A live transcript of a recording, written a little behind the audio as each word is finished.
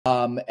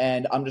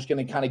And I'm just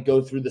going to kind of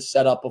go through the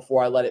setup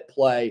before I let it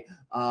play.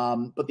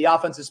 But the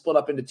offense is split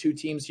up into two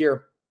teams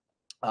here.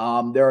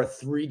 There are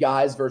 3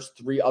 guys versus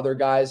 3 other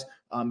guys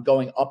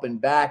going up and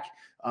back.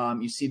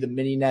 You see the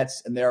mini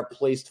nets, and they're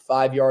placed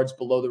 5 yards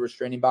below the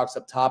restraining box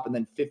up top, and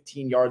then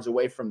 15 yards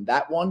away from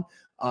that one,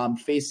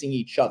 facing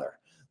each other.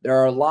 There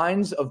are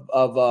lines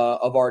of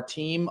our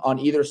team on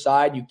either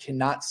side. You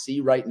cannot see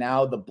right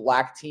now the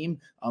black team.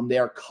 They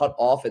are cut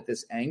off at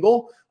this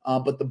angle,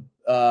 but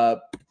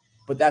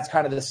that's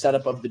kind of the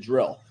setup of the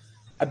drill.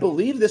 I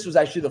believe this was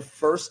actually the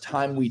first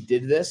time we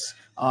did this,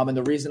 and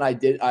the reason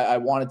I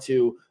wanted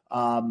to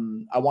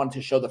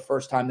show the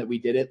first time that we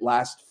did it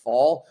last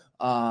fall,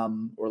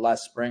 or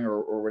last spring,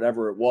 or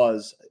whatever it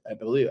was. I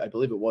believe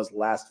it was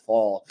last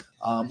fall,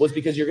 was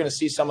because you're going to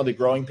see some of the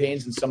growing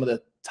pains and some of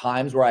the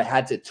times where I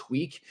had to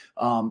tweak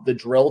the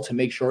drill to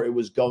make sure it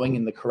was going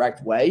in the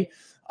correct way.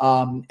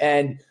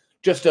 And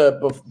just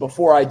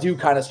before I do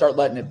kind of start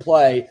letting it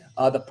play,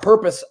 the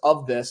purpose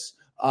of this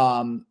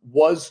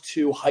was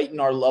to heighten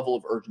our level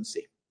of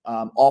urgency.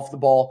 Off the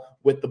ball,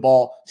 with the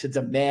ball, to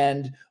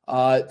demand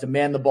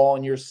the ball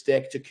in your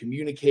stick, to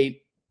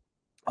communicate,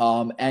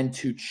 and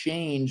to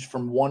change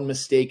from one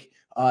mistake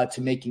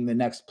to making the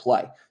next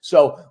play.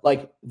 So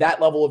like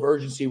that level of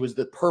urgency was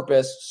the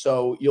purpose.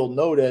 So you'll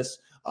notice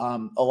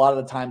a lot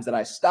of the times that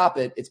I stop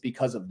it, it's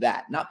because of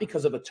that, not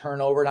because of a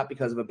turnover, not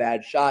because of a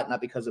bad shot,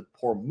 not because of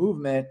poor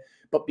movement,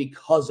 but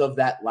because of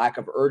that lack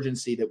of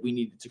urgency that we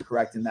needed to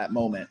correct in that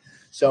moment.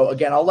 So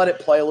again, I'll let it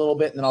play a little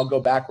bit and then I'll go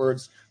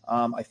backwards.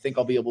 I think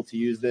I'll be able to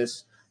use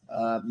this.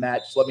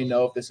 Matt, just let me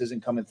know if this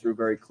isn't coming through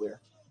very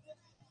clear.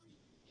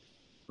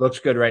 Looks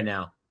good right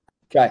now.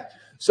 Okay.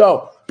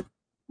 So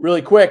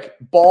really quick,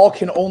 ball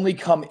can only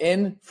come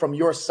in from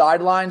your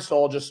sideline.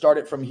 So I'll just start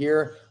it from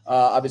here.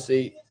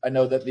 Obviously, I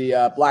know that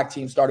the black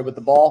team started with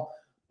the ball.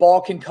 Ball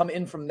can come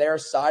in from their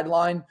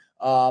sideline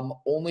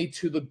only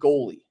to the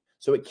goalie.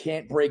 So it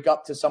can't break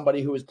up to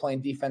somebody who is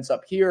playing defense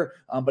up here,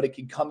 but it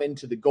can come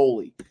into the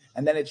goalie.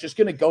 And then it's just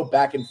going to go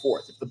back and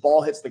forth. If the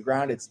ball hits the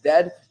ground, it's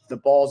dead. If the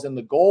ball's in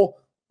the goal,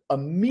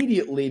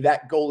 immediately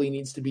that goalie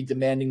needs to be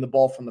demanding the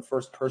ball from the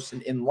first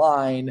person in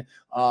line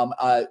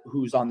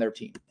who's on their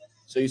team.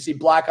 So you see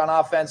black on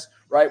offense,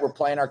 right? We're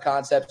playing our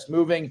concepts,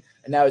 moving.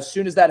 And now as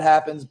soon as that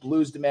happens,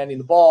 blue's demanding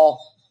the ball.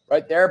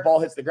 Right there,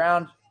 ball hits the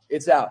ground,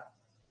 it's out.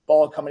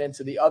 Ball coming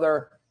into the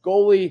other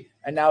goalie,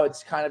 and now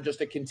it's kind of just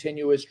a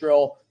continuous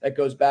drill that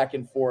goes back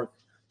and forth.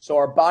 So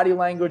our body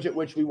language at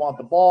which we want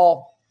the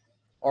ball,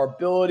 our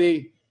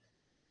ability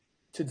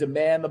to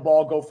demand the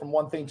ball, go from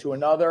one thing to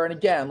another. And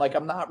again, like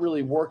I'm not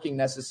really working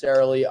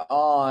necessarily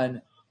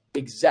on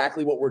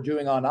exactly what we're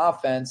doing on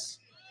offense,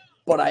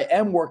 but I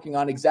am working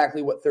on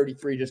exactly what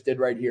 33 just did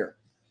right here.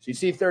 So you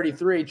see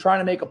 33 trying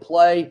to make a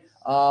play.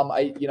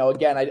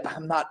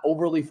 I'm not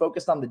overly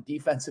focused on the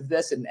defense of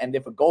this and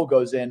if a goal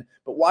goes in,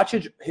 but watch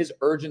his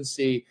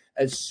urgency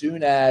as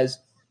soon as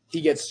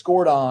he gets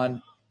scored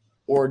on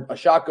or a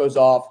shot goes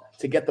off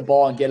to get the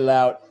ball and get it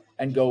out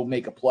and go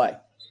make a play.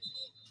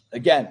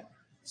 Again,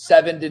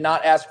 7 did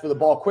not ask for the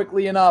ball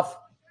quickly enough,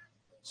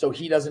 so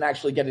he doesn't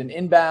actually get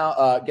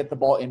get the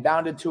ball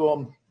inbounded to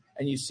him.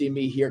 And you see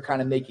me here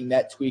kind of making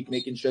that tweak,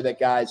 making sure that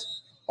guys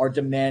are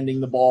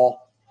demanding the ball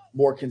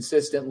more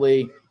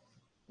consistently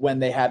when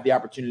they have the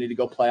opportunity to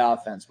go play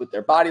offense with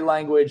their body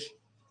language.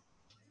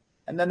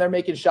 And then they're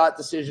making shot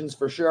decisions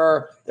for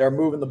sure. They're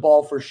moving the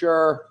ball for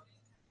sure.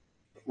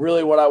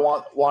 Really what I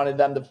wanted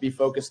them to be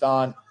focused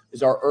on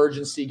is our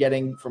urgency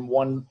getting from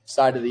one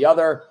side to the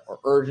other, our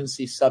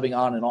urgency subbing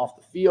on and off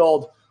the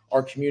field,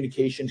 our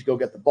communication to go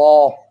get the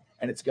ball,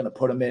 and it's going to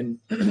put them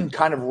in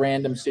kind of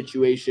random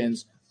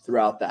situations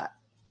throughout that.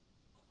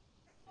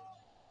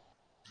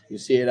 You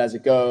see it as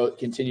it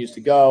continues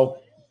to go.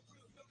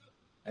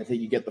 I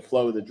think you get the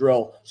flow of the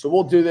drill. So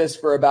we'll do this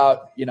for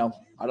about,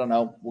 I don't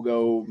know, we'll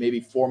go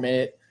maybe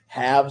 4-minute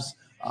halves,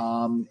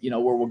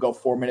 where we'll go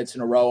 4 minutes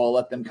in a row. I'll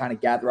let them kind of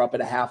gather up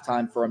at a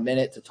halftime for a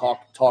minute to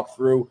talk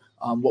through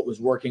what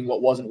was working,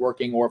 what wasn't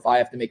working, or if I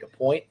have to make a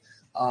point.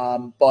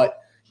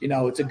 But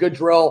it's a good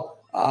drill,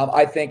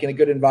 I think, in a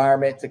good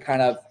environment to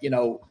kind of,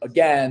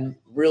 again,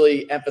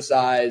 really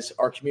emphasize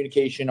our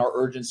communication, our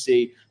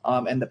urgency,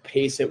 and the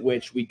pace at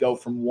which we go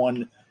from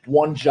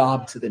one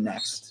job to the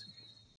next.